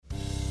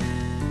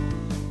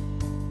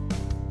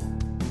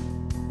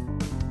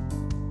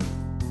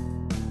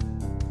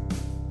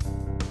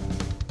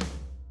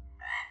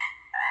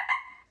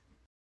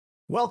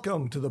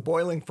Welcome to The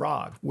Boiling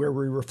Frog, where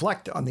we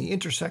reflect on the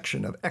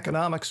intersection of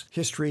economics,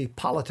 history,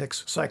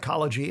 politics,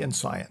 psychology, and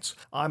science.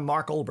 I'm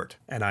Mark Olbert.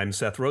 And I'm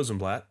Seth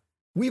Rosenblatt.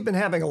 We've been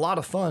having a lot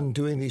of fun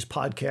doing these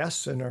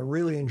podcasts and are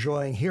really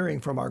enjoying hearing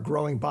from our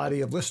growing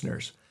body of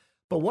listeners.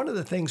 But one of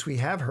the things we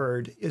have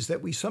heard is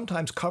that we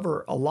sometimes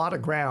cover a lot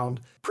of ground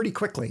pretty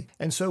quickly.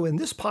 And so in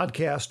this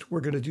podcast,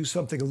 we're going to do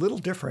something a little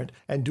different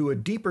and do a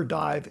deeper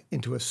dive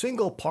into a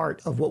single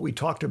part of what we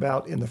talked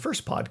about in the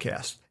first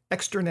podcast: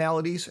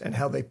 externalities and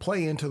how they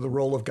play into the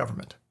role of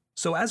government.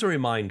 So as a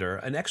reminder,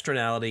 an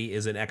externality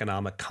is an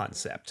economic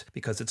concept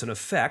because it's an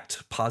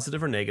effect,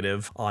 positive or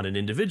negative, on an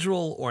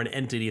individual or an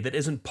entity that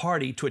isn't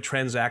party to a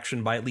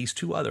transaction by at least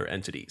two other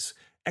entities.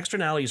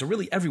 Externalities are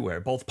really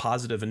everywhere, both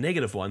positive and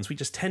negative ones. We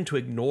just tend to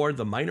ignore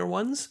the minor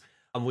ones.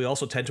 We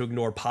also tend to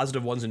ignore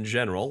positive ones in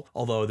general,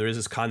 although there is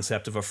this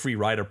concept of a free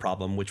rider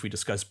problem, which we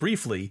discussed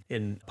briefly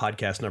in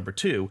podcast number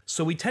 2.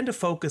 So we tend to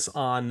focus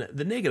on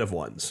the negative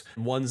ones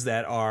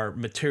that are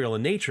material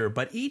in nature,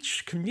 but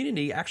each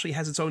community actually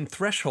has its own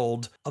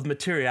threshold of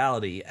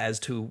materiality as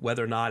to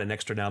whether or not an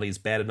externality is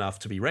bad enough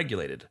to be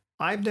regulated.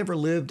 I've never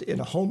lived in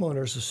a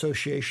homeowners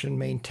association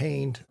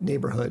maintained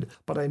neighborhood,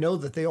 but I know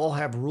that they all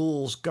have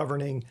rules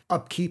governing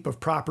upkeep of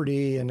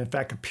property and, in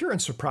fact,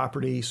 appearance of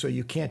property, so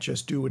you can't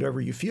just do whatever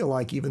you feel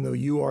like, even though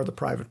you are the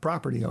private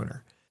property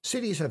owner.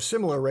 Cities have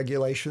similar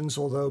regulations,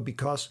 although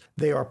because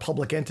they are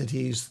public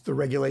entities, the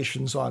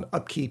regulations on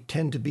upkeep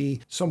tend to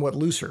be somewhat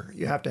looser.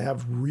 You have to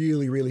have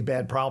really, really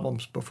bad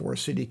problems before a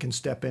city can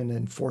step in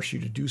and force you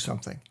to do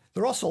something.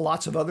 There are also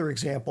lots of other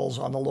examples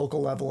on the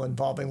local level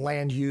involving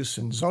land use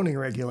and zoning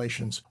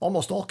regulations.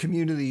 Almost all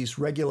communities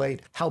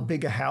regulate how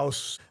big a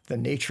house, the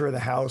nature of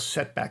the house,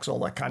 setbacks, all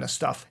that kind of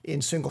stuff in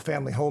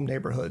single-family home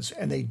neighborhoods,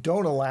 and they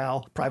don't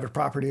allow private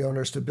property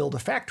owners to build a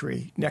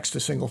factory next to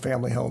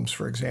single-family homes,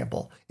 for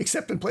example,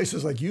 except in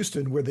places like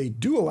Houston where they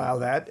do allow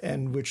that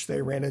and which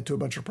they ran into a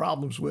bunch of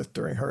problems with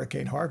during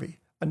Hurricane Harvey.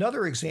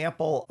 Another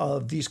example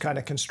of these kind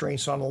of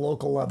constraints on a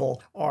local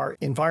level are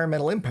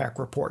environmental impact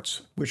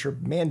reports, which are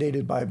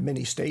mandated by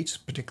many states,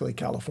 particularly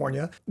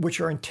California,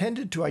 which are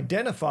intended to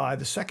identify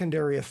the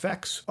secondary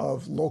effects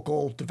of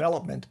local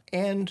development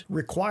and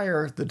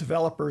require the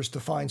developers to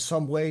find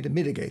some way to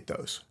mitigate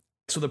those.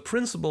 So the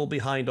principle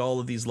behind all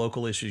of these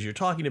local issues you're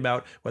talking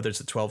about, whether it's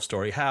a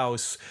 12-story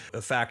house,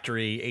 a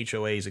factory,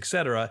 HOAs,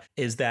 etc.,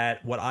 is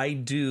that what I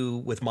do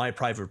with my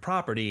private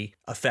property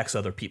affects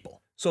other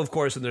people. So, of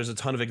course, and there's a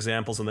ton of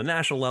examples on the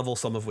national level,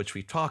 some of which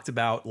we've talked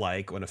about,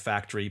 like when a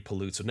factory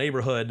pollutes a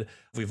neighborhood.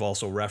 We've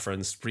also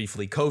referenced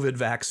briefly COVID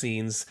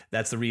vaccines.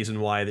 That's the reason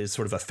why there's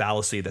sort of a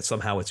fallacy that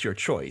somehow it's your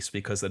choice,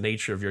 because the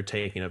nature of your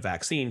taking a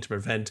vaccine to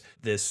prevent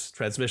this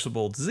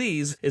transmissible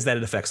disease is that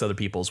it affects other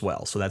people as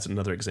well. So that's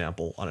another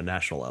example on a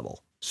national level.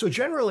 So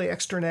generally,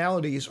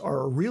 externalities are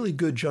a really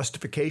good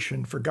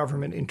justification for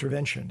government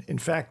intervention. In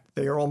fact,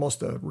 they are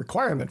almost a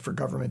requirement for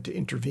government to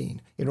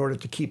intervene in order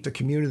to keep the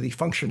community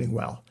functioning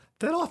well.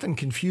 That often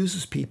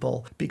confuses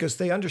people because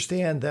they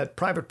understand that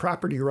private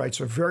property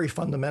rights are very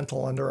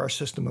fundamental under our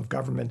system of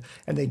government,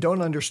 and they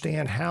don't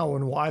understand how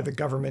and why the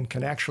government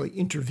can actually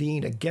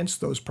intervene against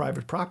those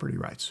private property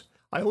rights.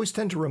 I always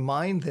tend to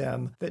remind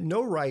them that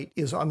no right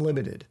is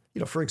unlimited.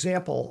 For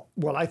example,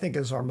 what I think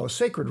is our most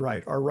sacred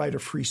right, our right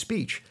of free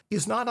speech,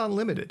 is not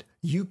unlimited.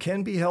 You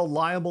can be held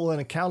liable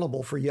and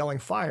accountable for yelling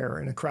fire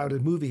in a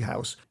crowded movie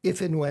house if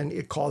and when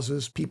it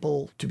causes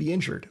people to be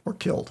injured or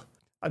killed.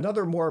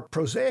 Another more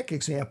prosaic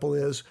example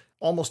is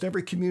almost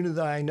every community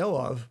that I know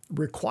of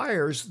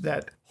requires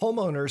that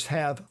homeowners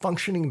have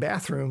functioning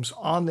bathrooms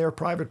on their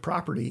private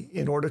property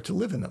in order to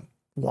live in them.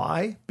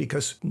 Why?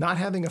 Because not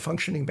having a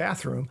functioning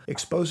bathroom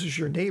exposes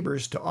your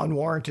neighbors to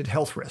unwarranted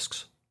health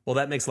risks. Well,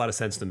 that makes a lot of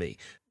sense to me.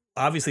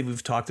 Obviously,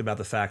 we've talked about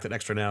the fact that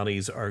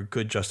externalities are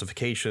good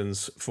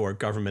justifications for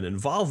government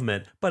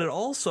involvement, but it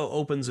also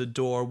opens a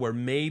door where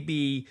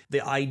maybe the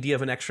idea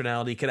of an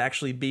externality could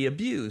actually be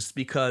abused,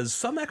 because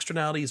some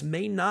externalities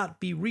may not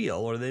be real,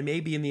 or they may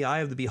be in the eye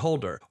of the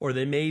beholder, or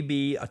they may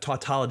be a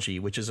tautology,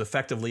 which is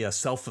effectively a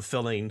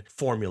self-fulfilling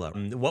formula.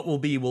 What will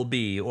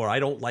be, or I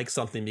don't like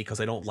something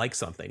because I don't like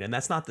something. And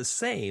that's not the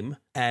same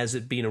as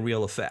it being a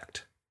real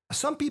effect.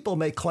 Some people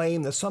may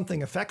claim that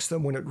something affects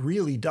them when it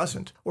really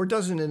doesn't, or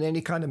doesn't in any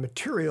kind of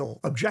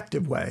material,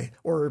 objective way,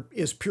 or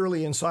is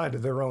purely inside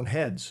of their own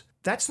heads.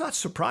 That's not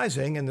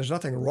surprising, and there's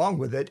nothing wrong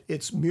with it.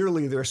 It's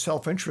merely their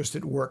self-interest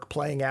at work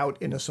playing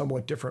out in a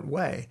somewhat different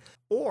way.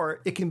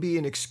 Or it can be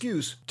an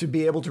excuse to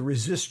be able to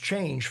resist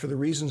change for the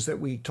reasons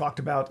that we talked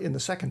about in the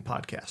second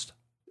podcast.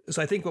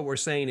 So I think what we're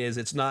saying is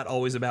it's not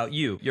always about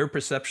you. Your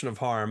perception of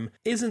harm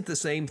isn't the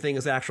same thing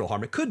as actual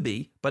harm. It could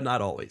be, but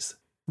not always.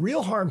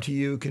 Real harm to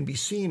you can be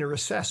seen or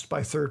assessed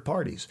by third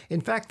parties.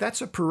 In fact,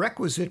 that's a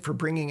prerequisite for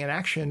bringing an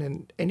action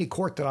in any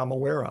court that I'm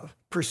aware of.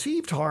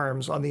 Perceived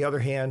harms, on the other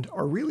hand,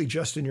 are really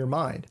just in your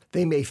mind.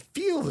 They may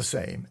feel the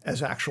same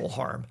as actual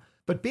harm,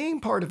 but being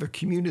part of a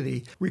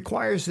community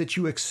requires that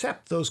you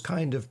accept those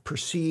kind of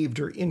perceived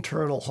or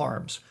internal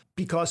harms,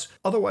 because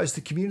otherwise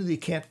the community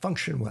can't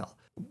function well.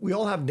 We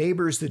all have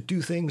neighbors that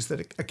do things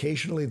that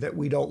occasionally that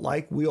we don't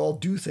like. We all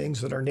do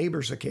things that our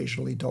neighbors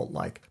occasionally don't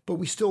like, but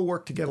we still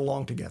work to get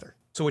along together.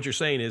 So what you're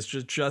saying is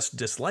just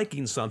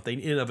disliking something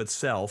in and of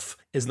itself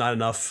is not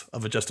enough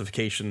of a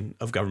justification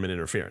of government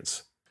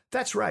interference.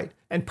 That's right.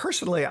 And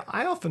personally,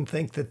 I often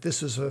think that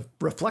this is a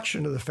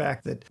reflection of the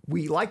fact that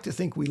we like to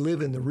think we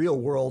live in the real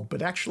world,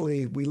 but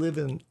actually we live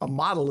in a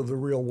model of the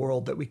real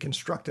world that we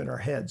construct in our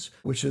heads,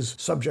 which is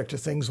subject to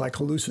things like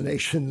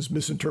hallucinations,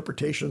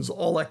 misinterpretations,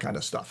 all that kind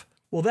of stuff.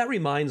 Well, that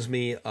reminds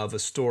me of a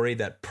story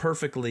that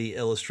perfectly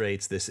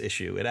illustrates this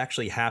issue. It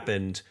actually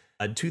happened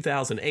in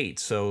 2008,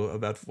 so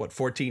about,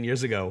 14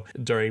 years ago,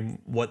 during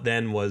what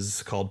then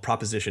was called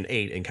Proposition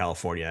 8 in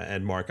California.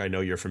 And Mark, I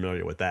know you're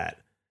familiar with that.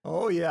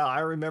 Oh, yeah, I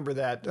remember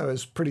that. I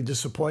was pretty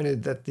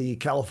disappointed that the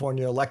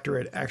California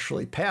electorate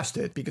actually passed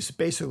it, because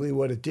basically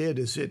what it did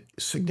is it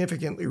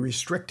significantly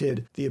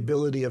restricted the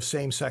ability of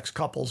same-sex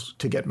couples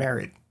to get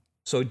married.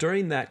 So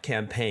during that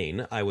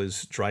campaign, I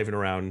was driving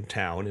around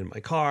town in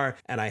my car,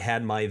 and I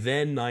had my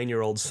then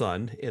 9-year-old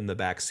son in the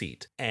back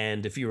seat.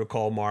 And if you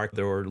recall, Mark,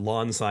 there were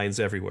lawn signs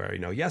everywhere,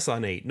 yes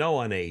on 8, no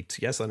on 8,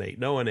 yes on 8,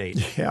 no on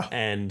 8. Yeah.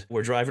 And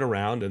we're driving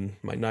around, and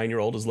my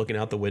 9-year-old is looking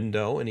out the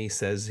window, and he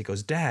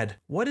goes, "Dad,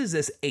 what is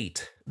this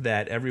 8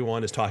 that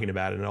everyone is talking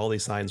about and all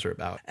these signs are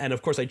about?" And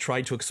of course, I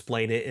tried to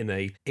explain it in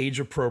a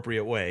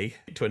age-appropriate way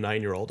to a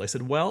 9-year-old. I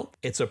said, well,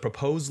 it's a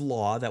proposed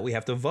law that we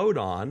have to vote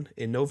on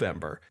in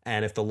November.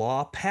 And if the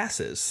law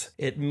passes,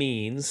 it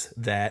means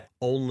that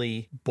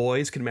only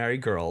boys can marry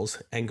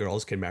girls and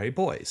girls can marry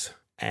boys.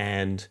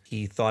 And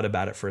he thought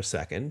about it for a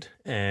second,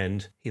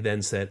 and he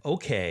then said,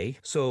 okay,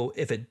 so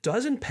if it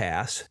doesn't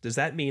pass, does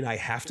that mean I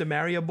have to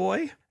marry a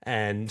boy?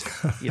 And,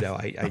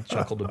 I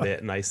chuckled a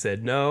bit and I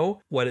said,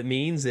 no, what it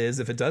means is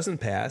if it doesn't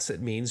pass,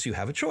 it means you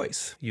have a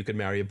choice. You can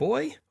marry a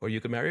boy or you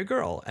can marry a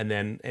girl. And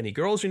then any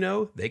girls,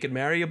 they can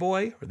marry a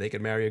boy or they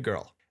can marry a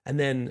girl. And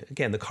then,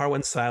 again, the car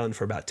went silent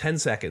for about 10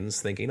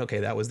 seconds, thinking, okay,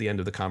 that was the end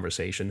of the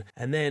conversation.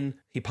 And then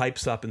he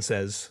pipes up and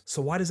says,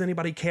 so why does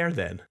anybody care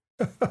then?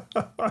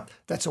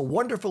 That's a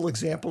wonderful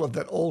example of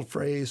that old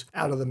phrase,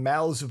 out of the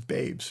mouths of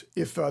babes.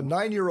 If a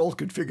 9-year-old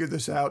could figure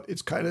this out,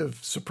 it's kind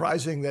of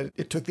surprising that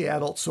it took the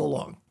adults so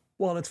long.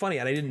 Well, and it's funny,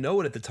 and I didn't know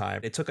it at the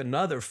time. It took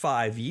another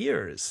 5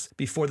 years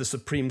before the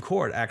Supreme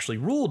Court actually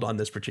ruled on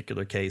this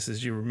particular case.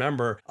 As you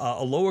remember,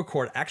 a lower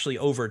court actually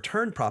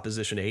overturned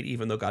Proposition 8,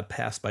 even though it got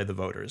passed by the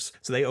voters.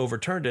 So they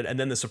overturned it, and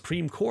then the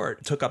Supreme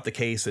Court took up the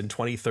case in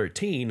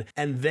 2013,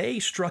 and they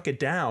struck it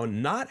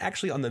down, not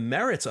actually on the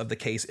merits of the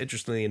case,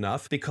 interestingly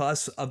enough,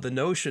 because of the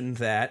notion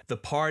that the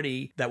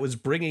party that was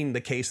bringing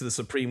the case to the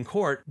Supreme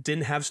Court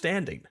didn't have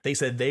standing. They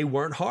said they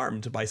weren't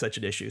harmed by such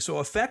an issue.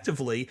 So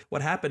effectively,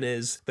 what happened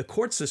is the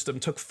court system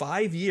took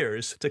 5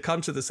 years to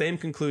come to the same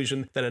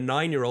conclusion that a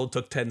 9-year-old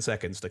took 10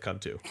 seconds to come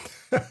to.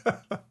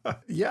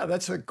 Yeah,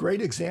 that's a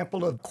great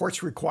example of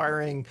courts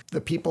requiring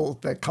the people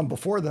that come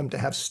before them to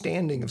have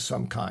standing of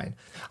some kind.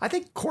 I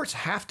think courts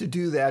have to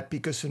do that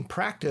because in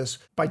practice,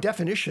 by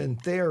definition,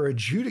 they are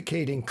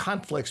adjudicating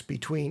conflicts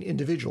between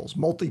individuals,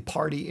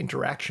 multi-party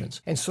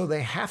interactions. And so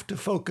they have to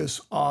focus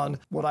on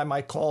what I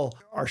might call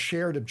our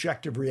shared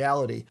objective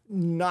reality,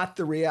 not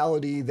the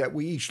reality that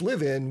we each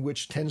live in,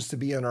 which tends to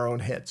be in our own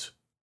heads.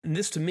 And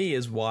this, to me,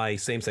 is why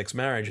same-sex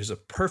marriage is a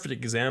perfect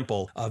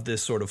example of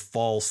this sort of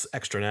false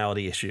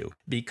externality issue,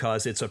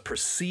 because it's a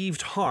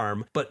perceived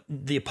harm, but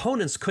the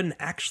opponents couldn't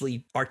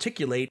actually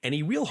articulate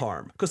any real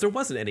harm, because there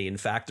wasn't any. In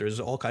fact, there's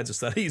all kinds of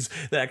studies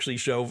that actually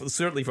show,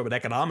 certainly from an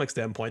economic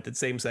standpoint, that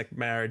same-sex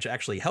marriage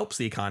actually helps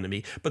the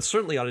economy, but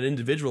certainly on an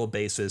individual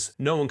basis,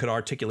 no one could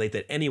articulate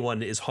that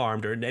anyone is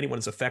harmed or anyone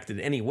is affected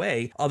in any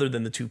way other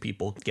than the two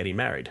people getting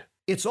married.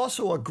 It's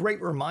also a great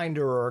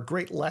reminder or a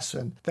great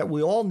lesson that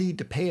we all need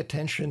to pay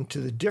attention to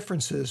the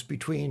differences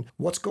between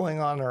what's going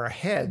on in our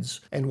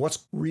heads and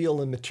what's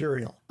real and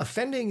material.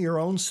 Offending your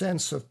own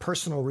sense of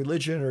personal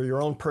religion or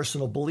your own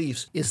personal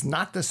beliefs is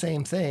not the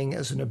same thing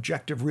as an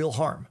objective real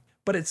harm.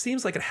 But it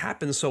seems like it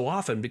happens so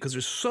often because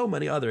there's so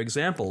many other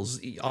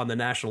examples on the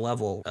national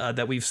level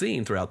that we've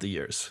seen throughout the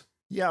years.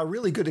 Yeah, a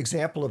really good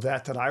example of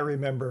that I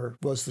remember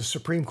was the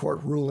Supreme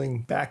Court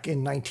ruling back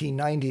in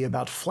 1990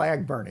 about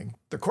flag burning.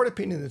 The court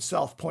opinion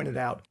itself pointed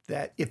out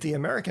that if the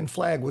American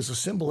flag was a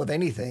symbol of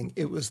anything,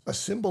 it was a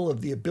symbol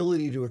of the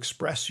ability to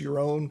express your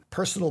own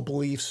personal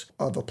beliefs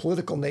of a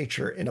political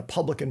nature in a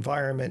public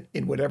environment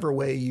in whatever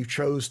way you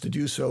chose to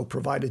do so,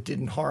 provided it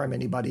didn't harm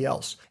anybody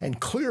else. And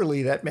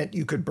clearly that meant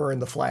you could burn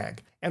the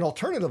flag. And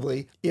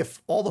alternatively,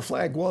 if all the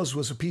flag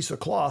was a piece of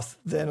cloth,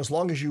 then as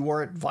long as you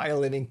weren't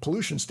violating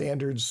pollution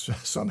standards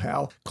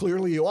somehow,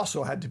 clearly you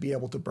also had to be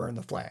able to burn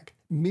the flag.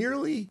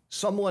 Merely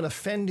someone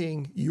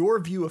offending your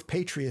view of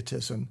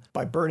patriotism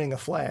by burning a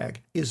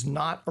flag is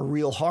not a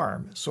real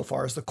harm so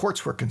far as the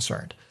courts were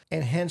concerned.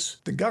 And hence,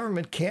 the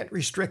government can't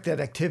restrict that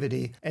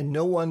activity, and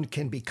no one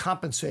can be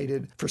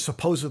compensated for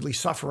supposedly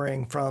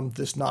suffering from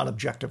this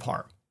non-objective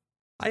harm.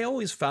 I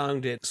always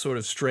found it sort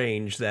of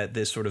strange that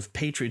this sort of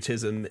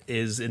patriotism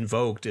is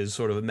invoked as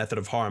sort of a method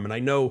of harm. And I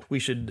know we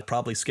should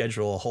probably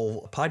schedule a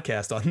whole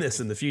podcast on this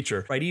in the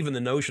future, right? Even the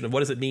notion of what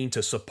does it mean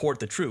to support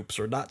the troops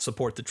or not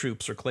support the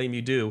troops or claim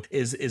you do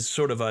is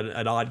sort of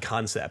an odd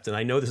concept. And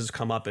I know this has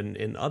come up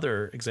in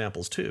other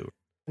examples too.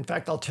 In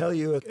fact, I'll tell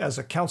you, as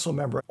a council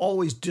member, I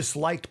always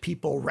disliked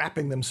people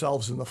wrapping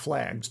themselves in the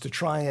flags to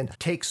try and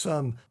take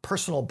some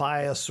personal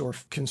bias or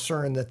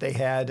concern that they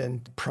had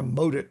and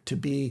promote it to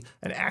be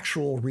an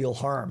actual real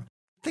harm.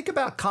 Think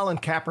about Colin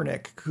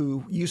Kaepernick,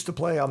 who used to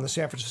play on the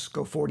San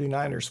Francisco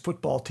 49ers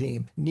football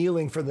team,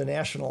 kneeling for the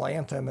national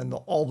anthem and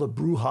all the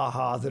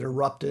brouhaha that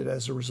erupted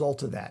as a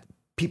result of that.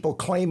 People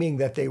claiming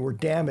that they were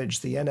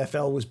damaged, the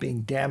NFL was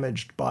being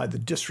damaged by the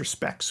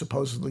disrespect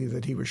supposedly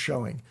that he was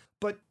showing.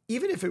 But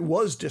even if it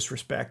was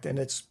disrespect, and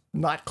it's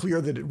not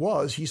clear that it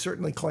was, he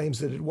certainly claims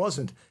that it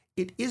wasn't,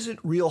 it isn't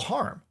real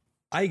harm.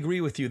 I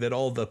agree with you that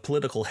all the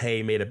political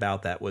hay made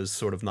about that was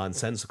sort of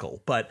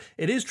nonsensical. But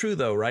it is true,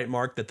 though, right,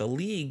 Mark, that the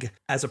league,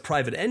 as a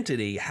private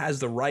entity,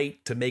 has the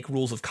right to make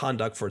rules of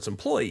conduct for its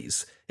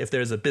employees if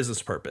there's a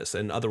business purpose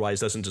and otherwise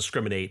doesn't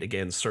discriminate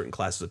against certain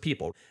classes of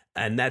people.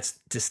 And that's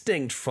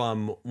distinct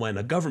from when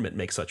a government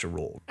makes such a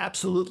rule.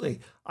 Absolutely.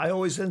 I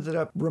always ended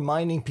up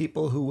reminding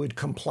people who would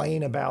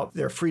complain about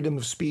their freedom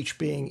of speech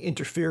being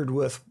interfered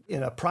with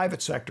in a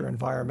private sector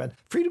environment.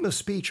 Freedom of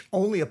speech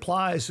only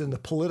applies in the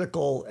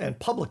political and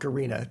public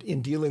arena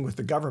in dealing with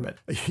the government.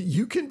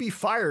 You can be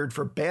fired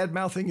for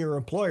bad-mouthing your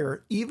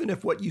employer, even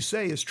if what you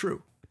say is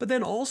true. But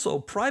then also,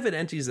 private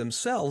entities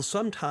themselves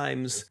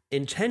sometimes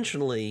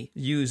intentionally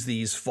use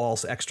these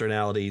false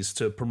externalities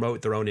to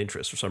promote their own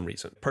interests for some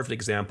reason. Perfect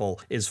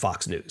example is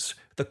Fox News.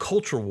 The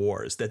culture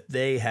wars that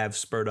they have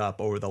spurred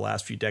up over the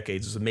last few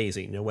decades is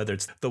amazing. Whether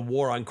it's the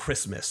war on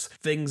Christmas,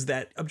 things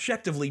that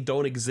objectively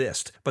don't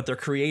exist, but they're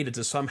created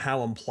to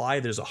somehow imply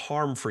there's a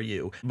harm for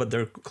you, but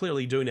they're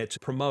clearly doing it to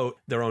promote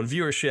their own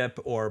viewership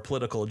or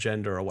political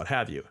agenda or what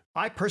have you.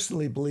 I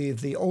personally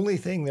believe the only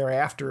thing they're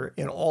after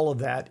in all of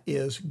that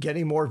is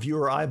getting more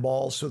viewer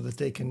eyeballs so that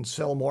they can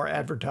sell more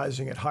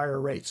advertising at higher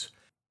rates.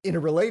 In a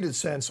related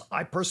sense,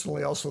 I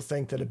personally also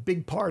think that a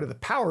big part of the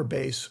power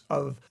base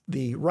of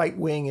the right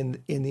wing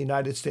in the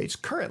United States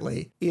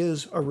currently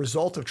is a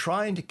result of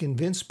trying to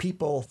convince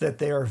people that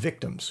they are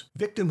victims.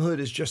 Victimhood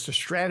is just a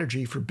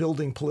strategy for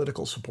building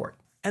political support.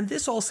 And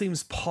this all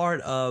seems part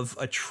of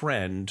a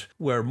trend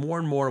where more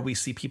and more we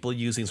see people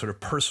using sort of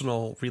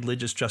personal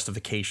religious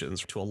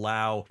justifications to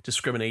allow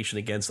discrimination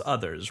against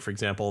others. For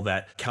example,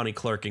 that county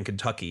clerk in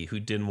Kentucky who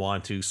didn't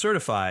want to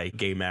certify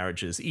gay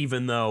marriages,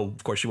 even though,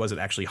 of course, she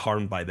wasn't actually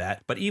harmed by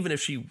that. But even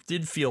if she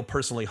did feel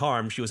personally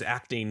harmed, she was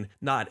acting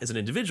not as an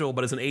individual,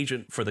 but as an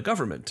agent for the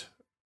government.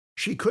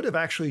 She could have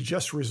actually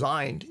just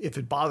resigned if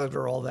it bothered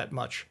her all that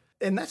much.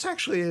 And that's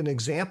actually an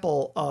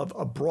example of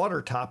a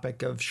broader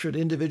topic of should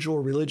individual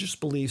religious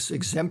beliefs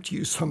exempt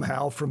you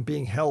somehow from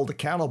being held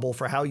accountable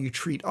for how you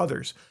treat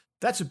others.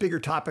 That's a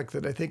bigger topic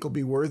that I think will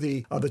be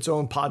worthy of its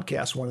own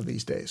podcast one of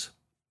these days.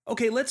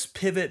 Okay, let's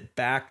pivot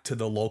back to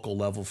the local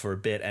level for a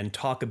bit and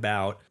talk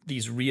about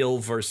these real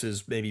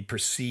versus maybe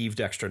perceived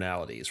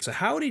externalities. So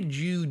how did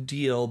you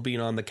deal,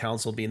 being on the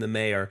council, being the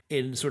mayor,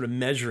 in sort of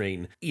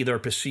measuring either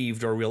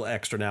perceived or real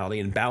externality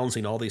and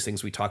balancing all these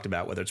things we talked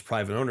about, whether it's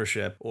private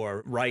ownership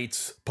or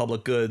rights,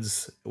 public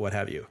goods, what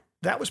have you?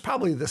 That was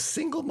probably the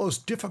single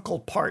most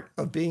difficult part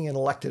of being an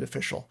elected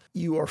official.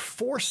 You are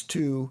forced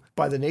to,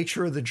 by the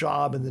nature of the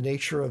job and the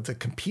nature of the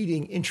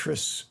competing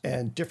interests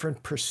and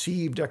different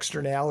perceived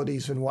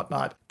externalities and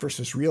whatnot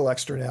versus real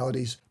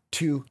externalities,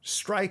 to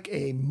strike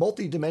a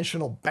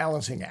multidimensional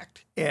balancing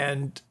act.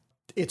 And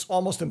it's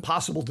almost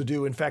impossible to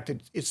do. In fact,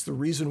 it's the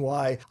reason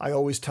why I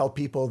always tell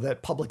people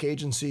that public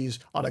agencies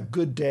on a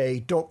good day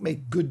don't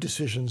make good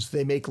decisions.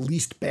 They make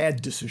least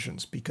bad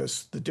decisions,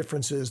 because the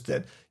difference is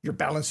that you're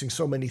balancing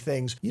so many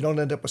things. You don't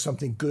end up with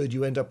something good.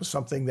 You end up with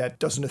something that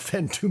doesn't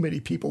offend too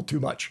many people too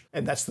much.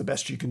 And that's the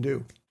best you can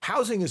do.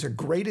 Housing is a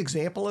great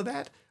example of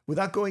that.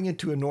 Without going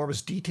into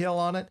enormous detail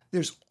on it,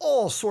 there's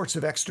all sorts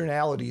of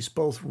externalities,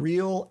 both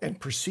real and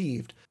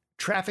perceived.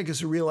 Traffic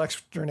is a real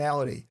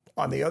externality.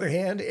 On the other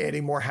hand,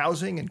 adding more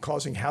housing and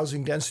causing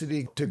housing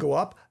density to go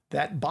up,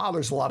 that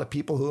bothers a lot of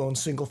people who own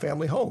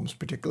single-family homes,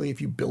 particularly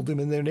if you build them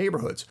in their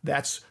neighborhoods.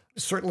 That's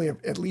certainly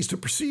at least a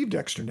perceived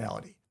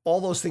externality.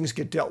 All those things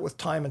get dealt with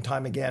time and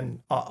time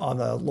again on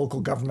the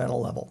local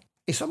governmental level.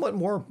 A somewhat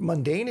more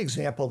mundane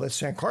example that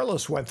San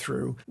Carlos went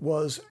through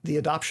was the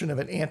adoption of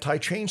an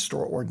anti-chain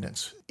store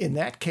ordinance. In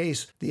that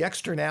case, the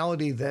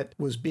externality that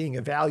was being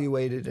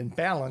evaluated and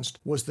balanced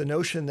was the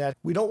notion that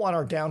we don't want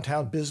our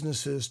downtown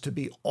businesses to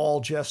be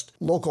all just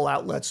local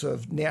outlets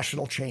of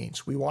national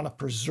chains. We want to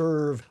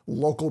preserve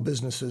local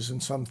businesses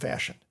in some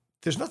fashion.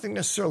 There's nothing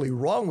necessarily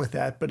wrong with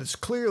that, but it's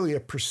clearly a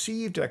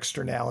perceived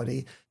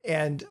externality.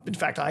 And in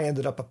fact, I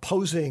ended up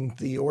opposing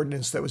the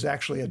ordinance that was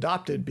actually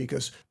adopted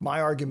because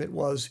my argument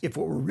was if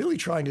what we're really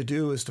trying to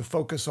do is to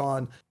focus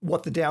on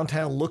what the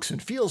downtown looks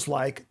and feels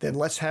like, then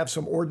let's have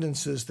some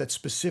ordinances that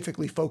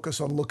specifically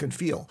focus on look and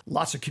feel.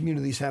 Lots of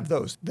communities have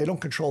those. They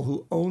don't control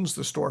who owns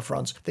the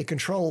storefronts. They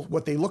control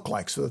what they look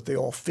like so that they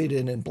all fit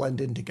in and blend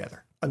in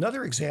together.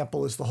 Another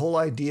example is the whole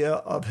idea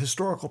of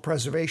historical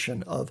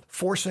preservation, of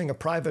forcing a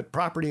private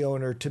property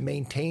owner to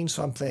maintain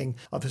something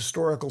of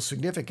historical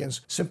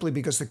significance simply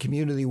because the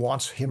community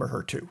wants him or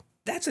her to.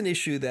 That's an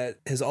issue that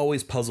has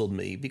always puzzled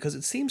me because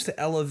it seems to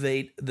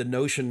elevate the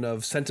notion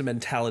of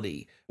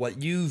sentimentality,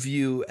 what you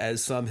view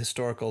as some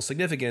historical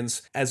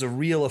significance, as a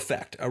real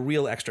effect, a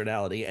real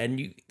externality.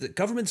 And the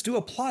governments do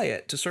apply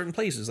it to certain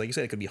places. Like you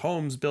said, it could be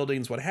homes,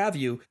 buildings, what have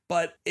you.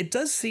 But it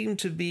does seem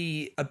to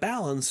be a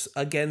balance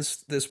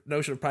against this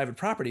notion of private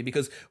property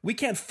because we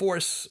can't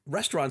force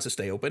restaurants to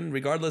stay open.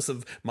 Regardless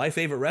of my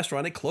favorite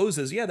restaurant, it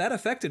closes. Yeah, that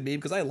affected me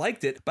because I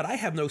liked it, but I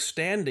have no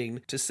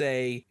standing to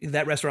say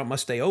that restaurant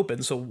must stay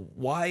open. So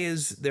why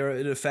is there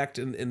an effect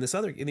in these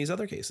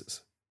other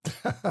cases?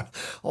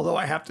 Although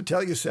I have to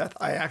tell you, Seth,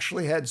 I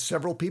actually had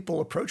several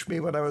people approach me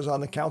when I was on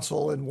the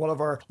council and one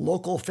of our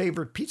local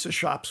favorite pizza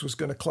shops was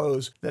going to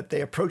close, that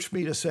they approached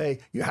me to say,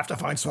 you have to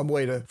find some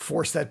way to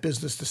force that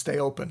business to stay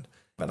open.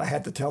 But I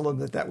had to tell them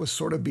that that was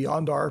sort of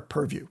beyond our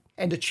purview.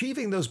 And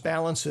achieving those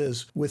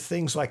balances with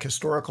things like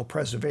historical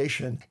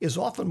preservation is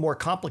often more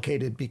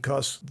complicated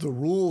because the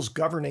rules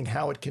governing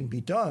how it can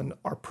be done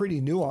are pretty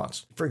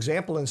nuanced. For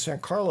example, in San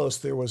Carlos,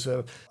 there was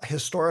a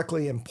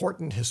historically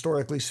important,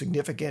 historically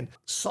significant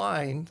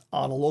sign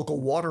on a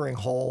local watering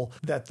hole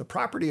that the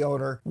property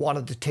owner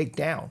wanted to take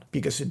down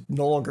because it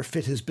no longer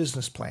fit his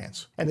business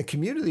plans. And the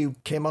community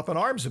came up in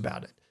arms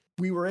about it.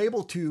 We were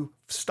able to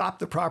stop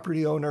the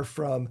property owner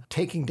from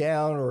taking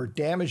down or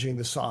damaging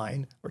the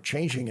sign or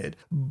changing it,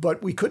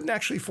 but we couldn't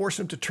actually force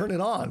him to turn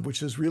it on,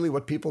 which is really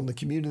what people in the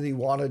community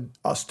wanted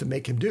us to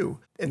make him do.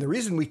 And the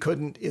reason we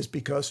couldn't is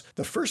because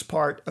the first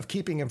part of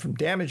keeping him from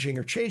damaging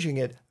or changing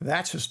it,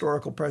 that's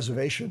historical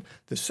preservation.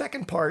 The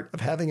second part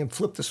of having him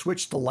flip the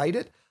switch to light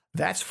it,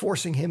 that's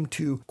forcing him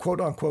to, quote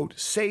unquote,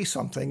 say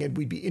something, and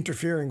we'd be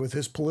interfering with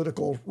his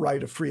political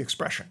right of free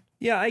expression.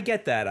 Yeah, I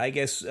get that. I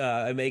guess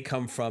it may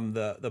come from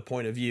the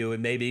point of view,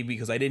 and maybe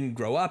because I didn't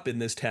grow up in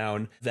this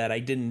town, that I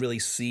didn't really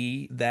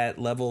see that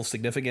level of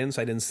significance.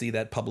 I didn't see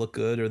that public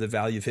good or the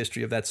value of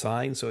history of that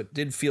sign. So it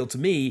did feel to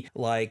me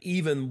like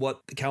even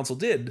what the council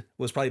did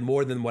was probably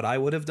more than what I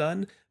would have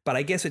done. But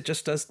I guess it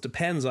just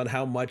depends on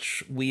how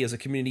much we as a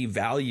community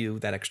value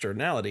that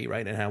externality,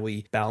 right? And how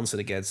we balance it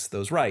against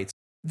those rights.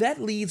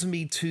 That leads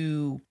me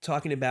to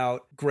talking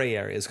about gray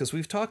areas, because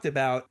we've talked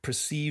about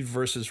perceived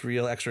versus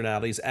real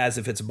externalities as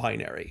if it's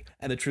binary.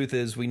 And the truth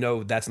is, we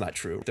know that's not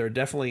true. There are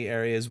definitely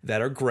areas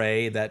that are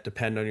gray that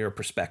depend on your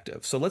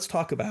perspective. So let's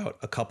talk about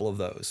a couple of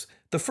those.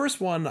 The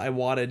first one I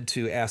wanted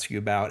to ask you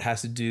about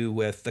has to do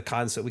with the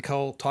concept,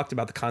 talked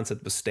about the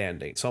concept of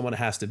standing. Someone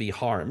has to be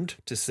harmed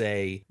to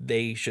say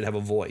they should have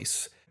a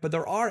voice. But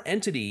there are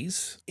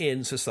entities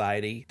in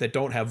society that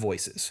don't have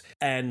voices.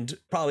 And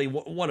probably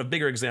one of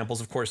bigger examples,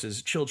 of course,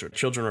 is children.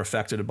 Children are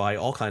affected by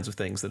all kinds of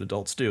things that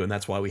adults do. And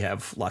that's why we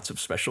have lots of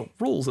special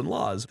rules and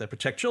laws that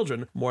protect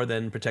children more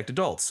than protect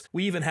adults.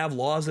 We even have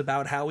laws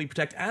about how we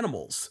protect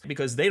animals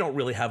because they don't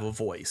really have a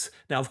voice.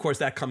 Now, of course,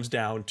 that comes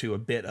down to a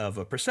bit of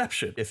a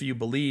perception. If you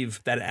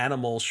believe that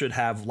animals should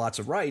have lots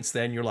of rights,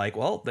 then you're like,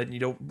 well, then you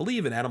don't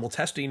believe in animal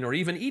testing or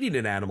even eating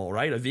an animal,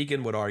 right? A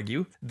vegan would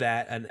argue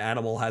that an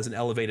animal has an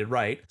elevated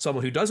right.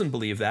 Someone who doesn't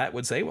believe that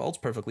would say, well, it's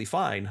perfectly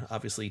fine,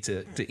 obviously,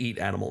 to eat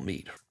animal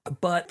meat.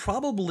 But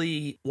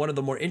probably one of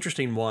the more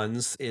interesting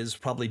ones is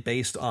probably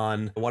based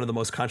on one of the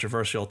most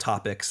controversial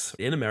topics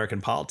in American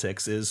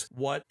politics is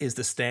what is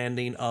the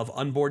standing of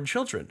unborn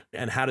children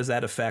and how does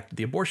that affect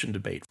the abortion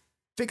debate?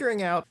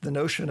 Figuring out the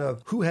notion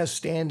of who has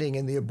standing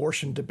in the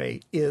abortion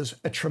debate is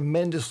a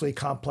tremendously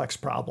complex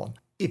problem.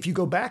 If you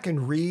go back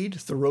and read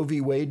the Roe v.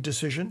 Wade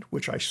decision,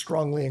 which I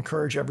strongly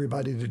encourage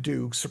everybody to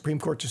do, Supreme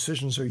Court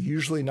decisions are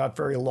usually not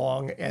very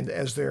long, and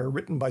as they're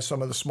written by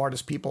some of the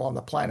smartest people on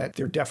the planet,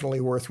 they're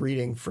definitely worth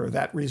reading for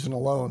that reason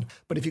alone.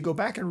 But if you go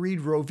back and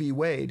read Roe v.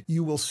 Wade,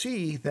 you will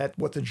see that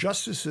what the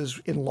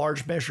justices in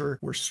large measure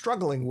were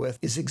struggling with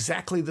is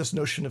exactly this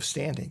notion of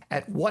standing.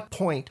 At what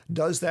point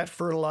does that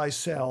fertilized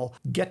cell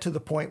get to the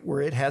point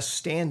where it has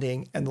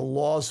standing and the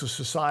laws of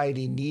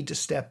society need to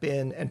step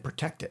in and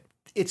protect it?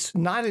 It's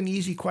not an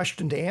easy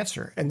question to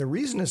answer. And the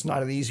reason it's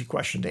not an easy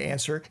question to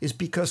answer is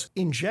because,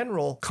 in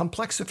general,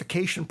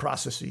 complexification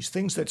processes,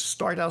 things that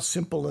start out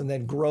simple and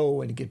then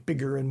grow and get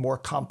bigger and more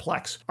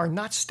complex, are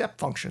not step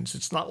functions.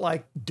 It's not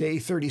like day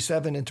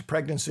 37 into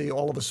pregnancy,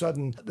 all of a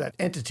sudden that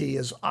entity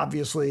is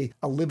obviously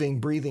a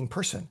living, breathing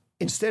person.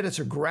 Instead, it's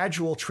a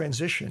gradual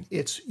transition.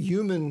 It's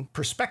human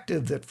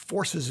perspective that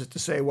forces it to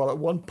say, well, at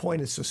one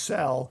point it's a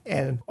cell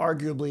and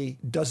arguably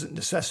doesn't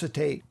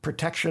necessitate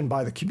protection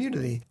by the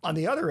community. On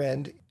the other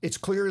end, it's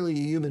clearly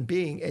a human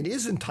being and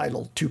is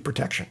entitled to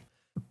protection.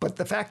 But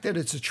the fact that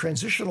it's a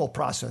transitional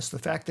process, the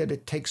fact that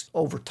it takes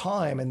over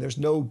time and there's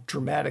no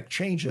dramatic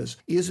changes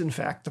is in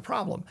fact the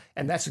problem.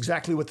 And that's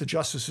exactly what the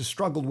justices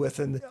struggled with.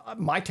 And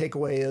my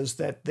takeaway is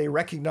that they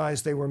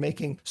recognized they were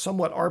making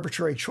somewhat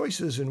arbitrary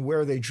choices in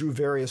where they drew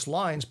various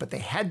lines, but they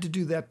had to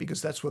do that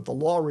because that's what the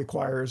law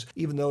requires,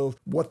 even though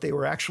what they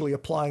were actually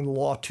applying the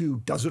law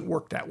to doesn't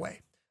work that way.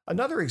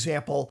 Another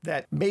example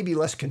that may be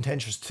less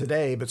contentious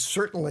today, but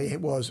certainly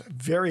it was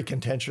very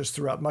contentious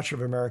throughout much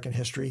of American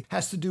history,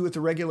 has to do with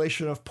the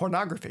regulation of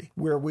pornography,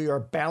 where we are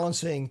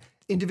balancing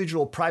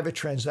individual private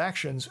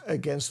transactions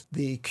against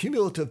the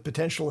cumulative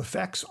potential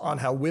effects on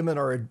how women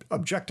are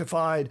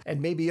objectified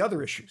and maybe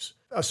other issues.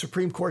 A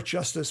Supreme Court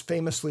justice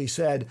famously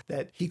said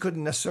that he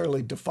couldn't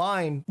necessarily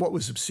define what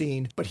was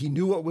obscene, but he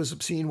knew what was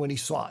obscene when he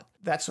saw it.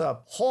 That's a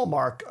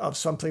hallmark of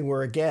something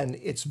where, again,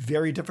 it's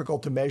very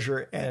difficult to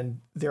measure and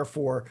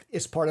therefore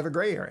it's part of a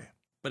gray area.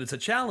 But it's a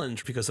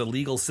challenge because the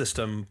legal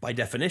system, by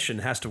definition,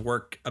 has to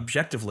work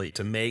objectively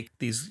to make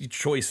these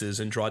choices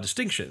and draw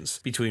distinctions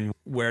between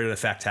where an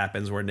effect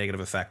happens, where a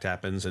negative effect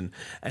happens, and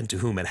to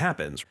whom it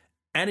happens.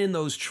 And in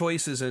those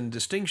choices and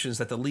distinctions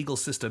that the legal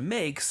system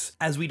makes,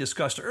 as we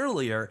discussed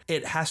earlier,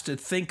 it has to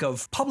think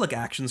of public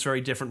actions very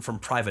different from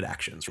private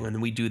actions.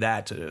 And we do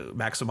that to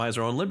maximize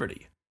our own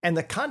liberty. And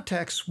the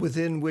context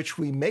within which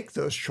we make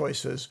those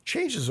choices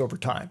changes over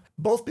time,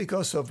 both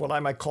because of what I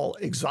might call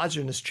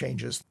exogenous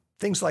changes.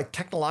 Things like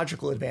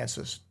technological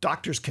advances.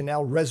 Doctors can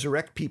now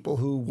resurrect people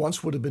who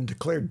once would have been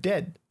declared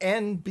dead.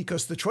 And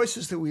because the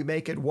choices that we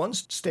make at one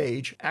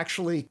stage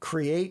actually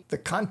create the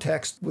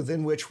context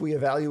within which we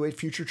evaluate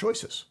future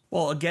choices.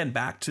 Well, again,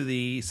 back to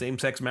the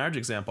same-sex marriage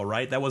example,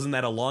 right? Wasn't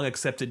that a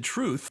long-accepted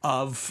truth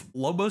of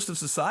most of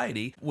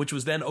society, which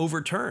was then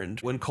overturned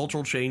when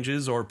cultural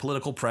changes or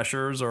political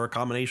pressures or a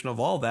combination of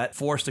all that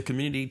forced a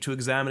community to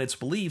examine its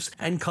beliefs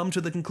and come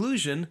to the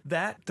conclusion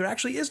that there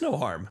actually is no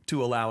harm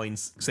to allowing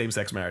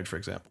same-sex marriage, for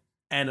example.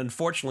 And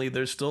unfortunately,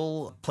 there's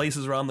still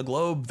places around the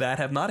globe that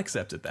have not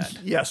accepted that.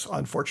 Yes,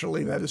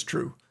 unfortunately, that is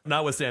true.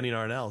 Notwithstanding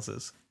our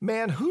analysis.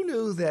 Man, who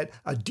knew that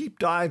a deep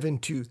dive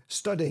into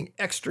studying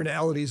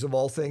externalities of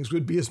all things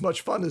would be as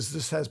much fun as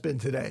this has been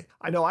today?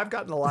 I know I've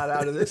gotten a lot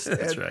out of this,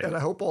 and I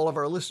hope all of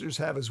our listeners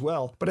have as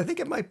well. But I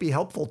think it might be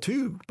helpful,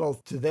 too,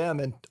 both to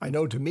them and I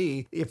know to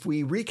me, if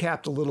we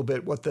recapped a little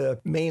bit what the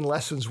main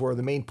lessons were,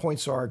 the main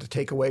points are to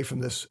take away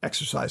from this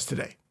exercise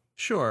today.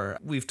 Sure.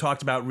 We've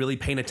talked about really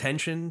paying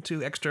attention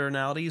to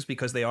externalities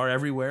because they are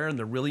everywhere and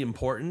they're really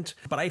important.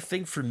 But I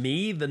think for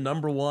me, the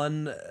number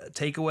one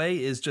takeaway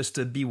is just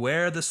to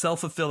beware the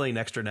self-fulfilling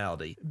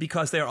externality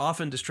because they're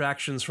often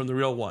distractions from the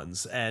real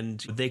ones. And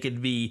they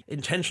could be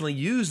intentionally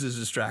used as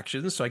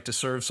distractions, like to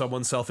serve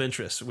someone's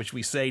self-interest, which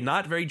we say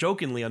not very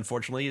jokingly,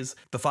 unfortunately, is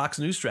the Fox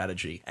News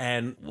strategy.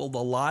 And a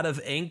lot of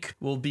ink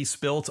will be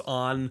spilt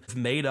on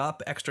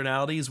made-up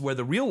externalities where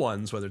the real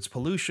ones, whether it's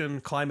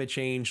pollution, climate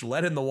change,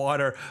 lead in the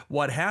water,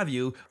 what have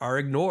you, are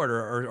ignored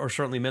or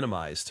certainly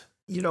minimized.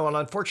 You know, and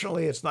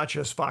unfortunately, it's not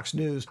just Fox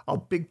News. A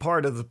big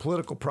part of the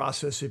political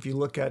process, if you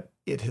look at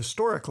it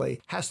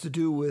historically, has to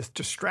do with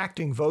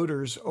distracting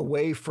voters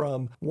away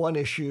from one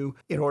issue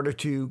in order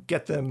to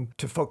get them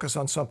to focus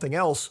on something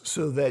else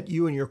so that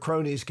you and your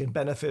cronies can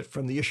benefit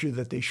from the issue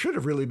that they should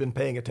have really been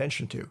paying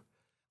attention to.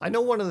 I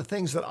know one of the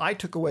things that I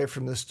took away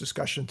from this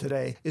discussion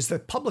today is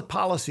that public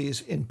policies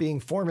in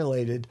being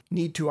formulated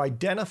need to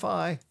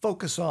identify,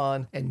 focus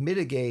on, and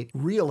mitigate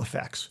real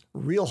effects,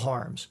 real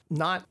harms,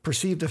 not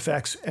perceived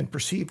effects and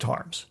perceived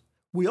harms.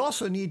 We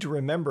also need to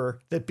remember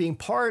that being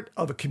part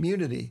of a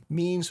community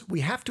means we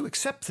have to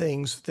accept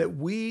things that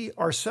we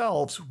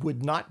ourselves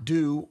would not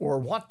do or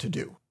want to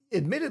do.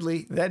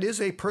 Admittedly, that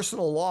is a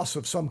personal loss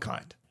of some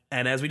kind.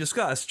 And as we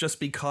discussed,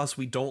 just because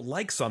we don't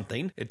like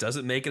something, it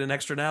doesn't make it an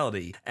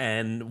externality.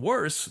 And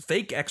worse,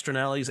 fake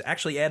externalities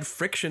actually add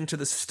friction to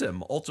the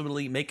system,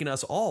 ultimately making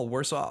us all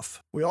worse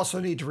off. We also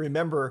need to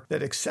remember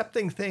that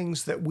accepting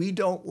things that we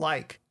don't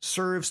like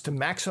serves to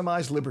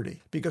maximize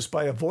liberty, because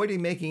by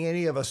avoiding making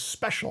any of us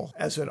special,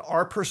 as in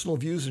our personal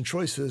views and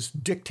choices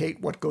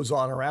dictate what goes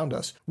on around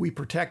us, we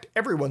protect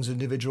everyone's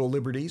individual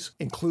liberties,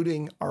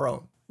 including our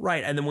own.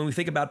 Right. And then when we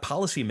think about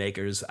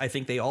policymakers, I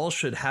think they all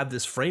should have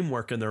this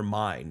framework in their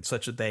mind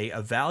such that they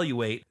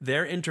evaluate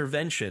their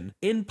intervention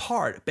in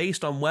part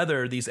based on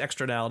whether these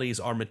externalities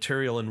are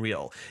material and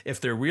real.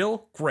 If they're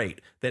real, great,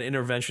 then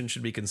intervention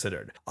should be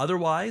considered.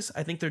 Otherwise,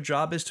 I think their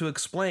job is to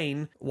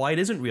explain why it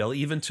isn't real,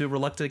 even to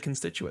reluctant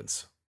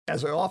constituents.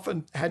 As I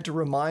often had to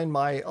remind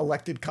my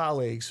elected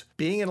colleagues,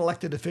 being an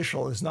elected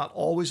official is not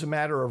always a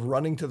matter of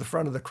running to the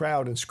front of the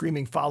crowd and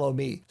screaming, "Follow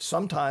me."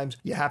 Sometimes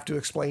you have to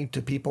explain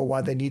to people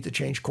why they need to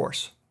change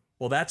course.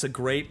 Well, that's a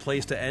great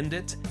place to end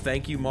it.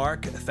 Thank you,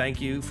 Mark.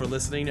 Thank you for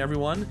listening,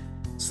 everyone.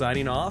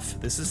 Signing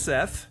off, this is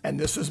Seth. And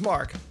this is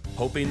Mark.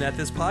 Hoping that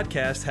this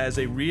podcast has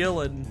a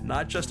real and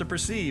not just a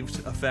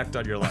perceived effect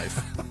on your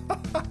life.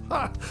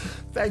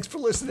 Thanks for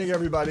listening,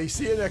 everybody.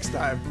 See you next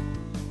time.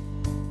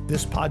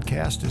 This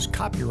podcast is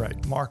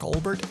copyright Mark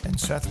Olbert and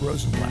Seth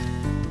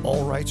Rosenblatt.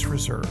 All rights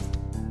reserved.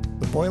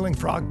 The Boiling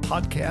Frog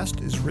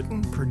podcast is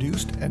written,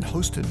 produced, and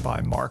hosted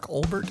by Mark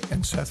Olbert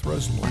and Seth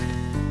Rosenblatt.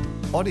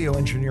 Audio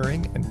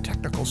engineering and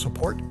technical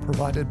support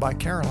provided by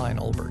Caroline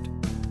Olbert.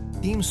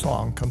 Theme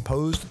song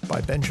composed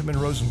by Benjamin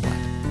Rosenblatt.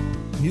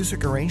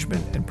 Music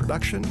arrangement and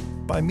production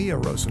by Mia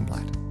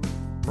Rosenblatt.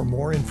 For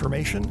more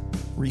information,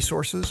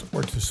 resources,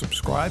 or to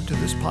subscribe to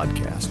this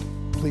podcast,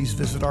 please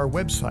visit our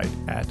website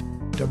at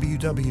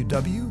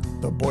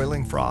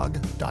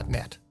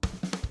www.theboilingfrog.net.